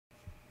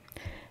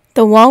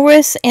The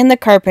Walrus and the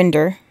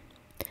Carpenter.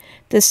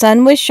 The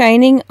sun was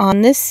shining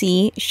on the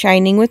sea,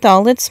 shining with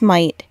all its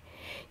might.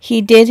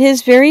 He did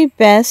his very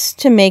best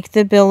to make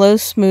the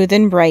billows smooth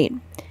and bright,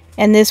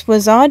 and this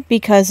was odd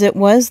because it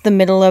was the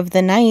middle of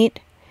the night.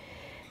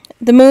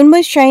 The moon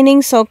was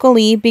shining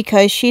sulkily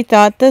because she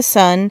thought the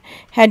sun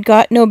had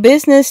got no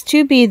business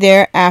to be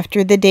there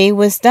after the day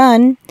was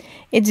done.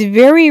 "It's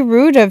very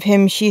rude of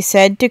him," she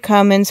said, "to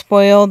come and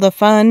spoil the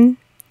fun."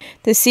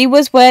 The sea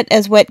was wet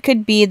as wet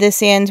could be, the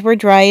sands were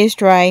dry as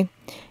dry.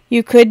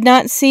 You could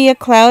not see a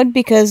cloud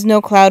because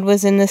no cloud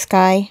was in the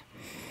sky.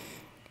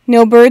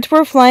 No birds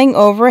were flying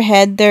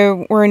overhead, there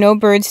were no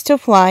birds to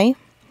fly.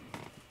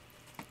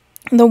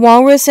 The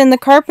Walrus and the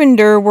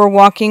Carpenter were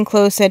walking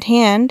close at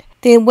hand.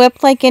 They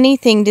wept like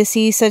anything to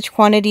see such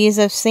quantities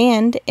of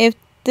sand. If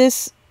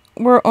this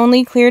were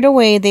only cleared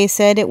away, they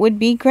said, it would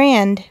be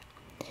grand.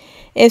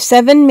 If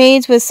 7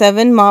 maids with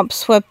 7 mops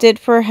swept it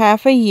for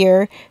half a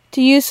year,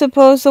 do you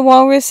suppose the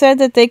Walrus said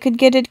that they could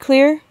get it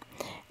clear?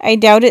 "I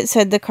doubt it,"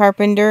 said the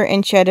Carpenter,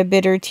 and shed a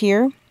bitter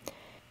tear.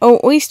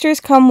 "Oh, oysters,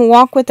 come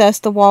walk with us,"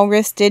 the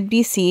Walrus did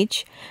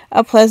beseech.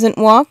 "A pleasant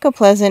walk, a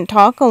pleasant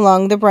talk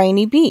along the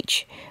briny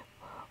beach.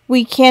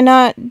 We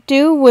cannot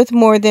do with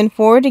more than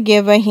 4 to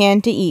give a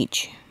hand to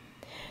each."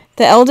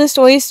 The eldest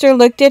oyster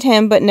looked at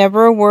him, but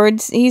never a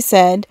word he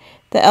said.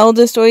 The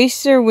eldest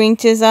oyster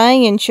winked his eye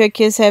and shook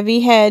his heavy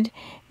head,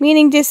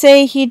 meaning to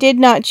say he did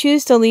not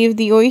choose to leave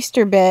the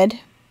oyster bed.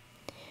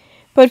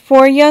 But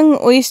 4 young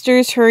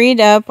oysters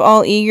hurried up,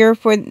 all eager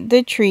for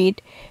the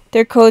treat.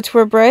 Their coats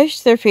were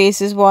brushed, their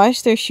faces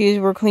washed, their shoes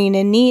were clean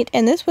and neat,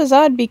 and this was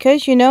odd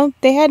because,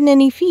 they hadn't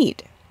any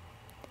feet.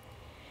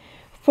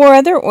 4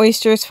 other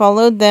oysters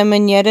followed them,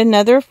 and yet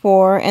another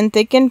 4, and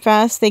thick and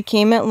fast they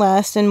came at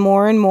last, and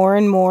more and more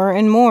and more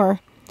and more,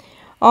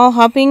 all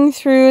hopping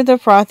through the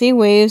frothy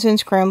waves and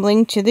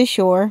scrambling to the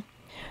shore.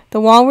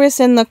 The Walrus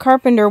and the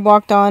Carpenter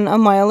walked on a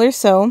mile or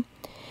so,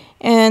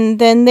 and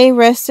then they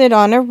rested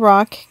on a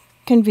rock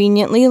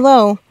conveniently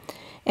low,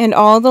 and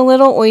all the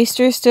little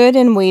oysters stood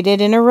and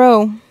waited in a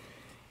row.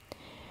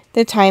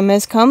 "The time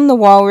has come," the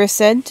Walrus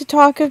said, "to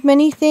talk of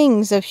many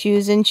things, of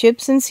shoes and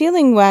ships and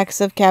sealing wax,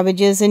 of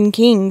cabbages and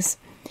kings,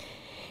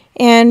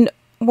 and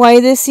why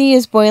the sea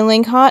is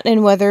boiling hot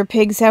and whether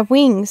pigs have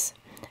wings."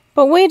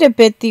 "But wait a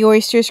bit," the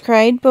oysters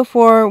cried,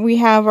 "before we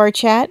have our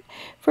chat,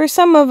 for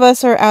some of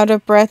us are out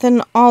of breath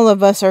and all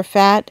of us are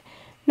fat."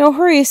 "No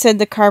hurry," said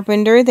the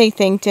Carpenter, they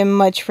thanked him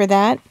much for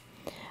that.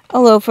 "A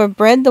loaf of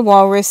bread," the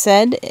Walrus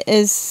said,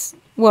 "is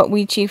what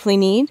we chiefly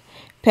need.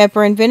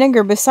 Pepper and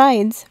vinegar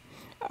besides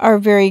are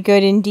very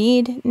good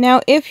indeed. Now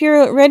if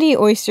you're ready,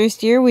 oysters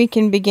dear, we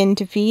can begin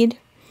to feed."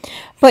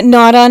 "But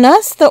not on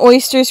us," the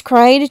oysters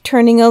cried,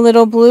 turning a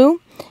little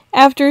blue.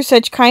 "After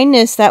such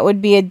kindness that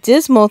would be a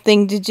dismal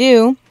thing to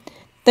do."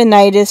 "The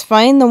night is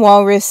fine," the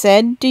Walrus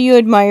said. "Do you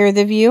admire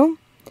the view?"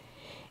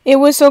 "It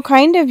was so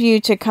kind of you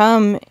to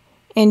come,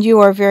 and you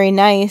are very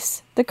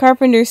nice." The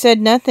Carpenter said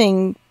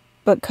nothing,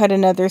 but cut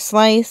another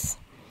slice.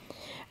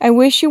 "I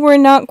wish you were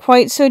not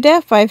quite so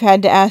deaf, I've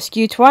had to ask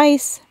you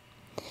twice."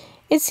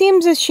 "It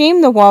seems a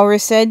shame," the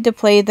Walrus said, "to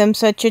play them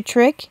such a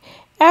trick,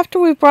 after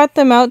we've brought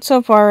them out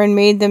so far and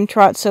made them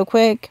trot so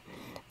quick."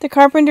 The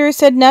Carpenter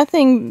said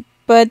nothing,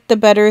 but the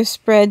butter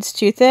spreads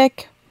too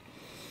thick.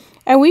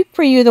 "I weep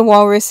for you," the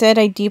Walrus said,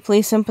 "I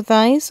deeply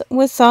sympathize."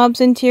 With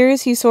sobs and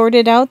tears he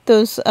sorted out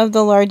those of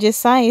the largest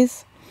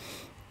size,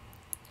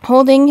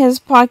 holding his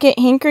pocket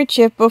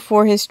handkerchief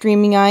before his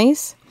streaming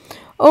eyes.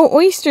 "Oh,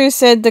 oysters,"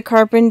 said the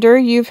Carpenter,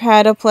 "you've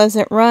had a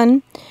pleasant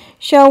run.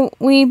 Shall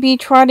we be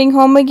trotting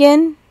home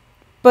again?"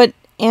 But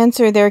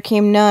answer there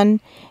came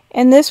none,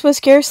 and this was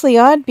scarcely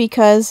odd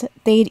because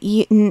they'd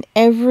eaten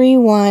every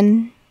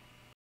one.